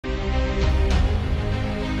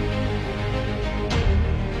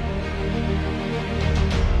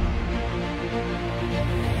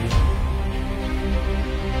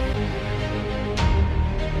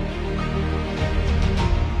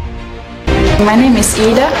My name is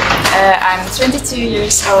Ida. I'm 22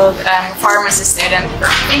 years old. I'm a pharmacy student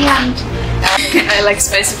from Finland. I like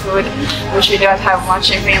spicy food, which we don't have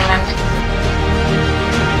much in Finland.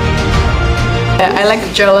 I like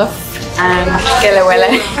jollof and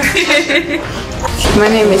kelewele. My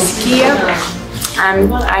name is Kia.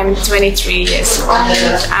 I'm 23 years old.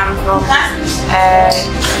 I'm from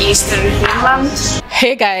Eastern Finland.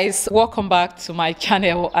 Hey guys, welcome back to my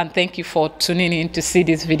channel and thank you for tuning in to see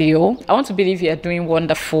this video. I want to believe you are doing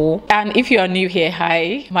wonderful, and if you are new here,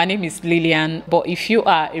 hi, my name is Lillian, but if you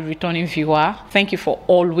are a returning viewer, thank you for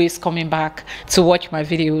always coming back to watch my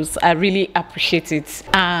videos. I really appreciate it.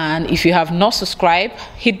 And if you have not subscribed,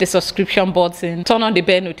 hit the subscription button, turn on the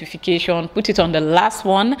bell notification, put it on the last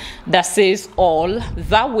one that says all.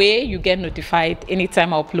 That way you get notified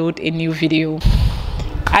anytime I upload a new video.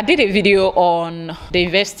 I did a video on the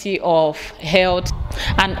University of Health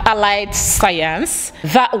and Allied Science.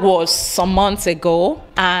 That was some months ago,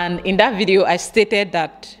 and in that video I stated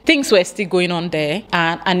that things were still going on there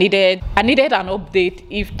and I needed an update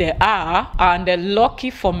if there are. And lucky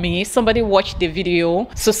for me, somebody watched the video.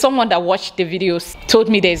 So someone that watched the video told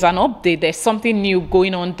me there's an update, there's something new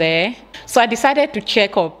going on there. So I decided to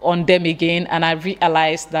check up on them again, and I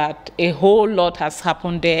realized that a whole lot has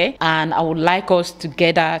happened there, and I would like us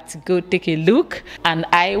together to go take a look, and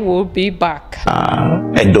I will be back.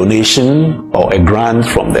 A donation or a grant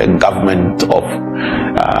from the government of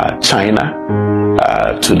China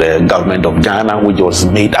to the government of Ghana, which was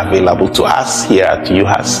made available to us here at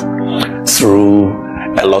Uhas through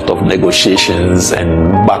a lot of negotiations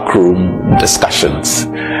and backroom discussions,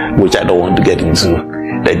 which I don't want to get into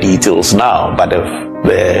the details now, but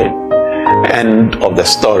the end of the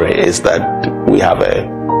story is that we have a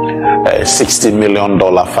 $60 million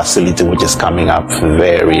facility which is coming up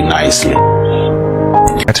very nicely.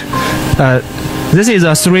 This is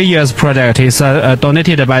a 3 years project. It's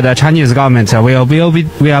donated by the Chinese government. We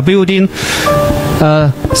are building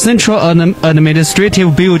a central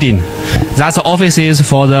administrative building. That's offices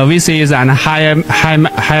for the VCs and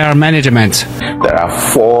higher management. There are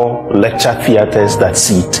 4 lecture theaters that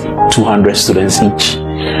seat 200 students each,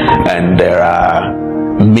 and there are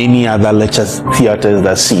many other lecture theaters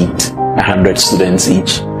that seat 100 students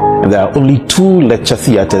each. And there are only 2 lecture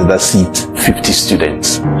theaters that seat 50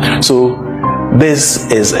 students. So this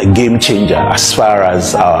is a game changer as far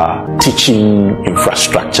as our teaching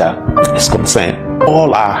infrastructure is concerned.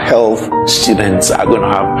 All our health students are going to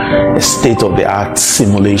have a state-of-the-art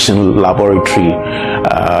simulation laboratory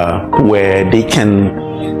where they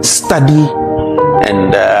can study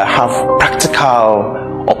and have practical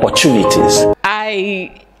opportunities.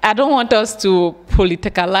 I don't want us to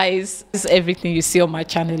politicalize everything you see on my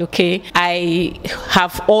channel, okay? I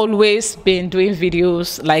have always been doing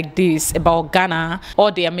videos like this about Ghana,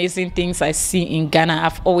 all the amazing things I see in Ghana.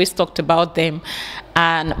 I've always talked about them.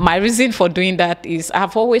 And my reason for doing that is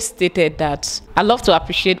I've always stated that I love to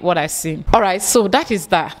appreciate what I see. All right, so that is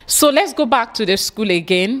that. So let's go back to the school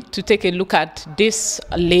again to take a look at these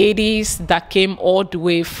ladies that came all the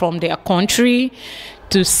way from their country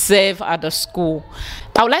to serve at the school.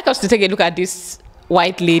 I would like us to take a look at these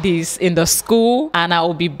white ladies in the school, and I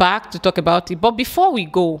will be back to talk about it. But before we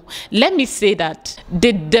go, let me say that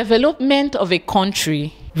the development of a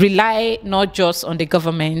country rely not just on the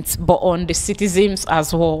government but on the citizens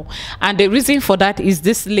as well. And the reason for that is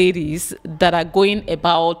these ladies that are going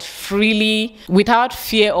about freely without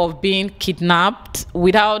fear of being kidnapped,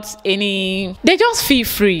 without any, they just feel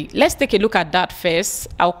free. Let's take a look at that first.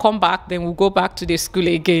 I'll come back, then we'll go back to the school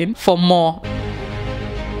again for more.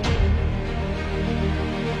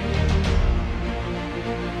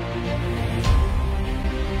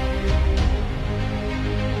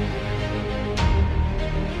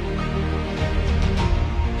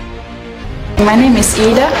 My name is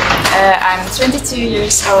Ida. I'm 22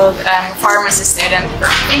 years old. I'm a pharmacy student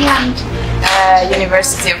from Finland,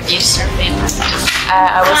 University of Eastern Finland.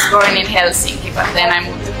 I was born in Helsinki, but then I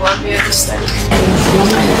moved to Kuopio to study.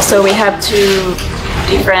 So we have 2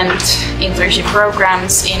 different internship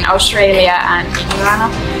programs in Australia and in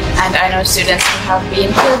Ghana. And I know students who have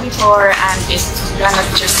been here before, and it kind of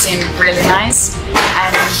just seemed really nice.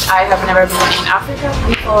 And I have never been in Africa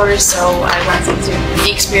before, so I wanted to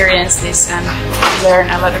experience this and learn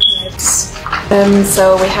a lot of things.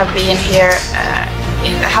 So we have been here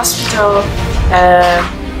in the hospital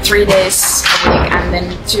 3 days a week, and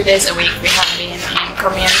then 2 days a week we have been in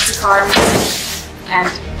community pharmacy. And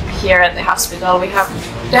here at the hospital we have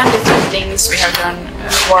done different things. We have done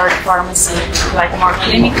ward pharmacy, like more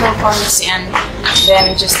clinical pharmacy, and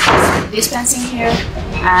then just dispensing here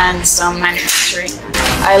and some manufacturing.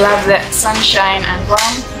 I love the sunshine and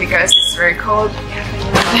warmth because it's very cold.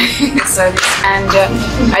 And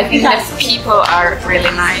I think that people are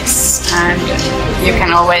really nice and you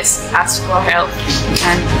can always ask for help,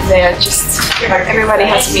 and they are just, everybody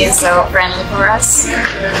has been so friendly for us,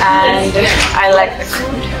 and I like the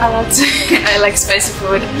food a lot. I like spicy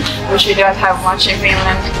food, which we don't have much in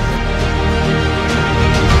Finland.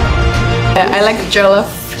 I like jollof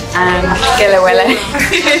and kelewele.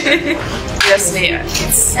 Obviously,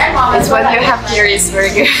 it's what you have here is very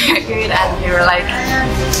good, and you're like,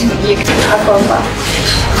 you can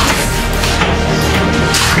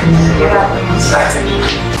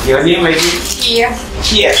Your name is Kia.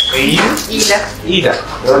 Kia. And you? Ida. Ida.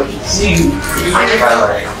 See you.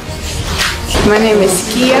 Bye-bye. My name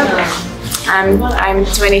is Kia. I'm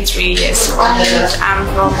 23 years old. I'm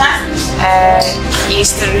from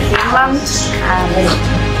Eastern Finland, and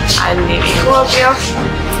I live in Kuopio.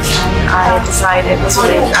 And I decided to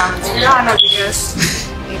come to Ghana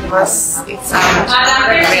because it sounded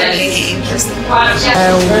really interesting.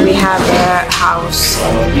 We have a house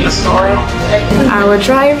in Soy. Our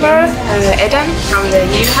driver, Eden from the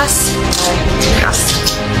Uhas, took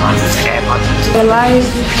us on the airport. The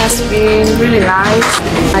life has been really nice.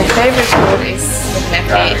 My favorite food is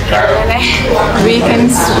definitely kelewele.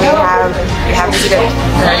 Weekends we have visited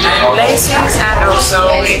different places, and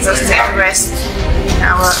also we just take rest in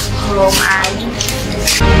our home. And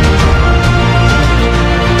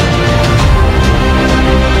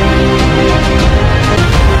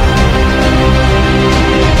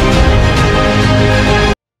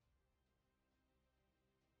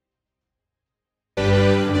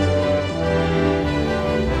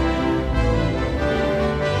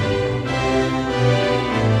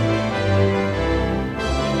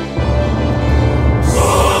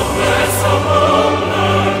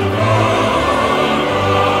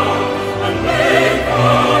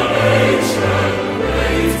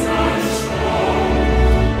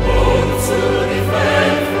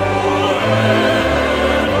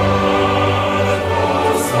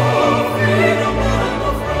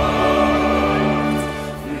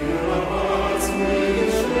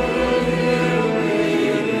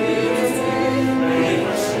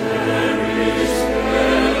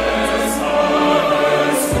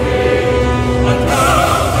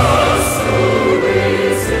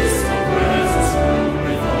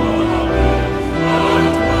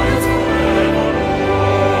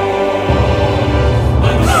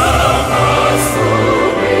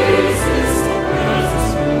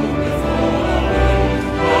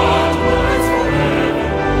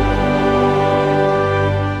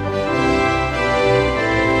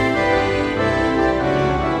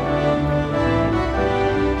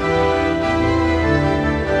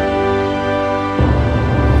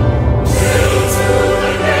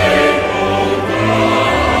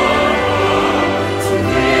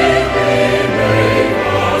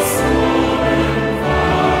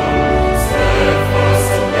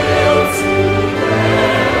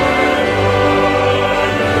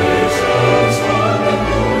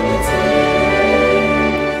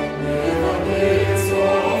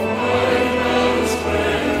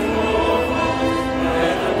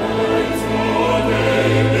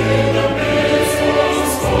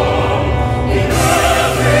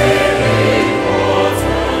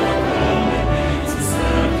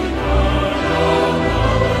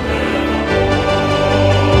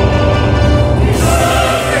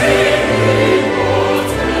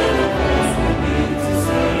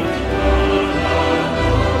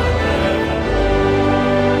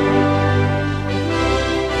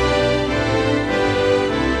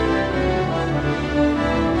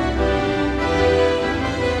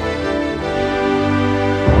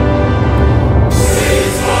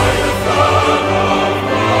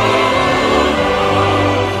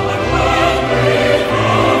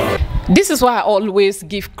This is why I always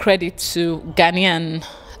give credit to Ghanaian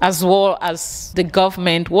as well as the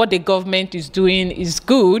government. What the government is doing is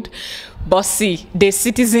good, but see, the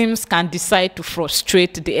citizens can decide to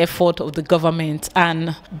frustrate the effort of the government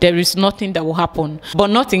and there is nothing that will happen.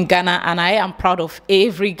 But not in Ghana, and I am proud of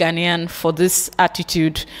every Ghanaian for this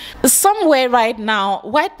attitude. Somewhere right now,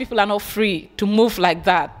 white people are not free to move like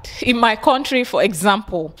that. In my country, for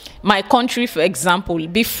example,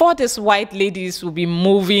 before these white ladies will be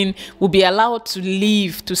moving, will be allowed to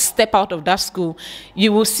leave, to step out of that school,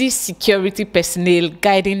 you will see security personnel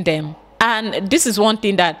guiding them And this is one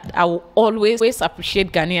thing that I will always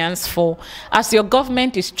appreciate Ghanaians for. As your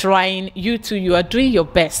government is trying, you too, you are doing your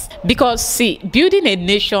best. Because see, building a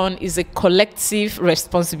nation is a collective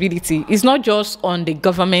responsibility. It's not just on the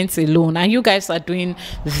government alone. And you guys are doing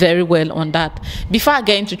very well on that. Before I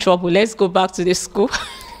get into trouble, let's go back to the school.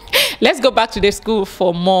 Let's go back to the school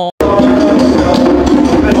for more.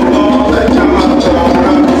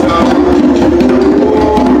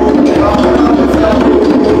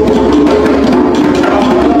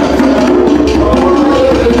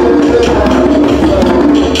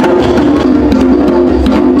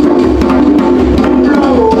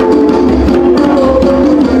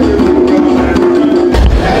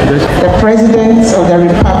 President of the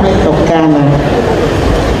Republic of Ghana,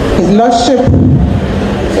 His Lordship,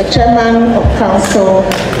 the Chairman of Council,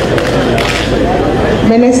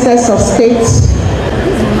 Ministers of State,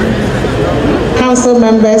 Council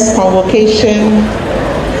members, convocation,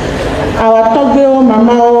 our Togyo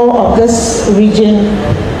Mamao of this region,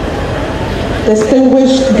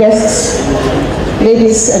 distinguished guests,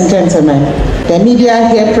 ladies and gentlemen, the media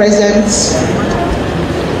here present,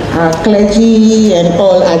 our clergy and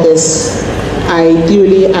all others, I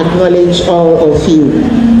duly acknowledge all of you.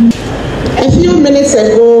 A few minutes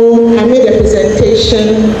ago, I made a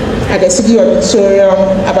presentation at the City Auditorium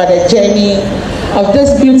about the journey of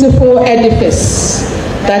this beautiful edifice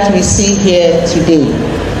that we see here today.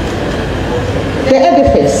 The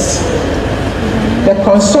edifice, the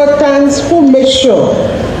consultants who make sure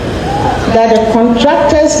that the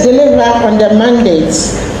contractors deliver on the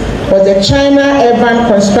mandates was the China Urban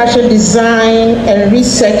Construction Design and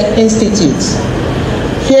Research Institute.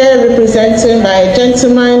 Here represented by a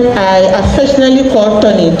gentleman I affectionately call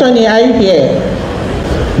Tony. Tony, are you here?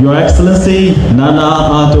 Your Excellency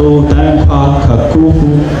Nana Addo Dankwa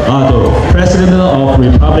Kakufu Addo, President of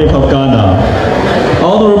Republic of Ghana.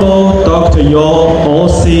 Honorable Dr. Yo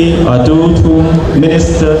Osi Adutu,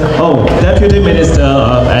 Deputy Minister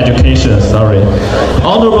of Education,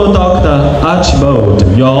 Honorable Dr. Archibald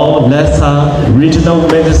Yo Lessa, Regional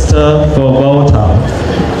Minister for Volta.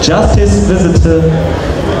 Justice Visitor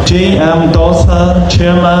J.M. Dosa,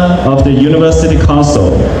 Chairman of the University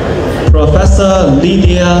Council. Professor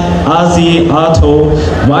Lydia Azi Ato,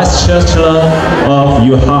 Vice Chancellor of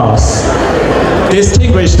Uhas.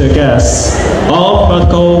 Distinguished guests, all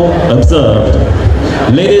protocol observed.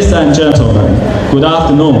 Ladies and gentlemen, good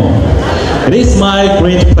afternoon. It is my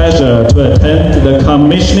great pleasure to attend the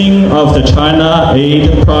commissioning of the China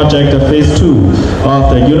Aid Project Phase 2 of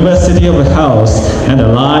the University of Health and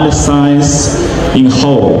Allied Science in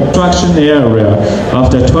Ho, construction area of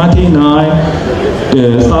the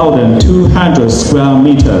 29,200 square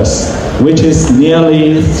meters, which is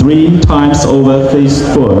nearly 3 times over Phase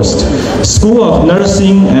 1. School of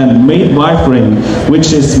Nursing and Midwifery,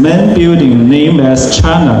 which is main building named as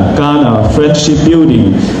China-Ghana Friendship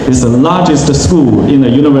Building, is the largest school in the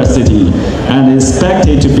university and is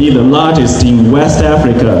expected to be the largest in West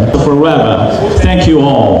Africa forever. Thank you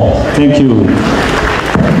all. Thank you.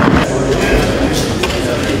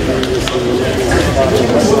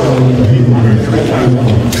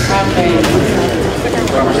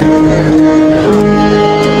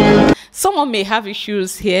 Someone may have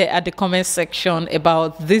issues here at the comment section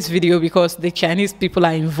about this video because the Chinese people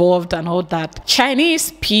are involved and all that.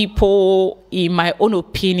 Chinese people, in my own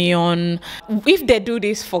opinion, if they do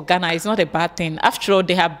this for Ghana, it's not a bad thing. After all,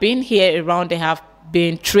 they have been here around, they have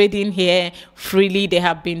been trading here freely, they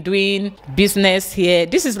have been doing business here.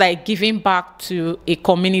 This is like giving back to a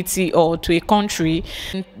community or to a country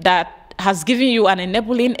that has given you an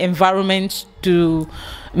enabling environment to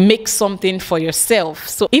make something for yourself.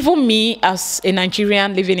 So even me as a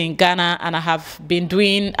Nigerian living in Ghana, and I've been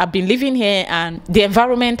living here, and the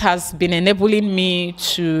environment has been enabling me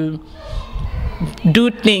to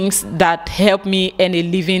do things that help me earn a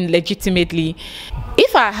living legitimately.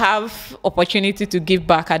 If I have opportunity to give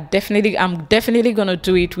back, I'm definitely going to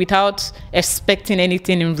do it without expecting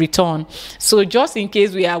anything in return. So just in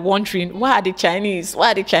case we are wondering, why are the Chinese?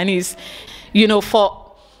 You know,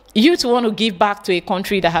 for you to want to give back to a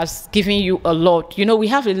country that has given you a lot. You know, we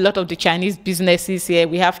have a lot of the Chinese businesses here.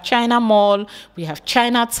 We have China Mall, we have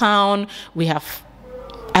Chinatown, we have,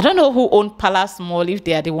 I don't know who own Palace Mall, if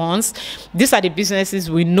they are the ones. These are the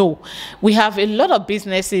businesses we know. We have a lot of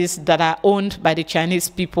businesses that are owned by the Chinese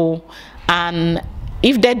people. And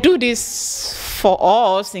if they do this for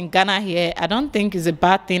us in Ghana here, I don't think it's a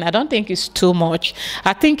bad thing. I don't think it's too much.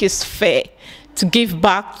 I think it's fair to give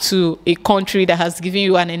back to a country that has given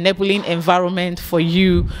you an enabling environment for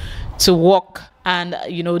you to work and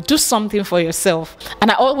do something for yourself.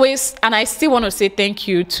 And I still want to say thank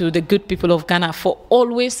you to the good people of Ghana for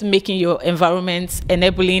always making your environment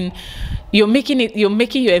enabling. You're making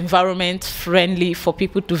your environment friendly for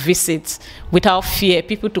people to visit without fear,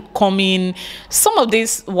 people to come in. Some of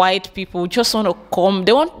these white people just want to come.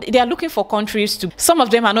 They are looking for countries to. Some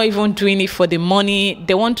of them are not even doing it for the money.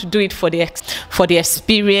 They want to do it for the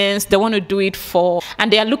experience. They want to do it and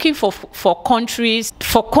they are looking for countries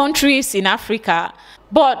in Africa.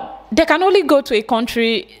 But they can only go to a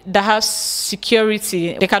country that has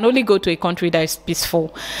security. They can only go to a country that is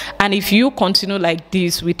peaceful. And if you continue like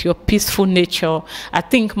this with your peaceful nature, I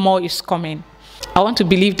think more is coming. I want to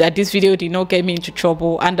believe that this video did not get me into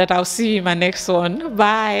trouble and that I'll see you in my next one.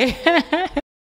 Bye.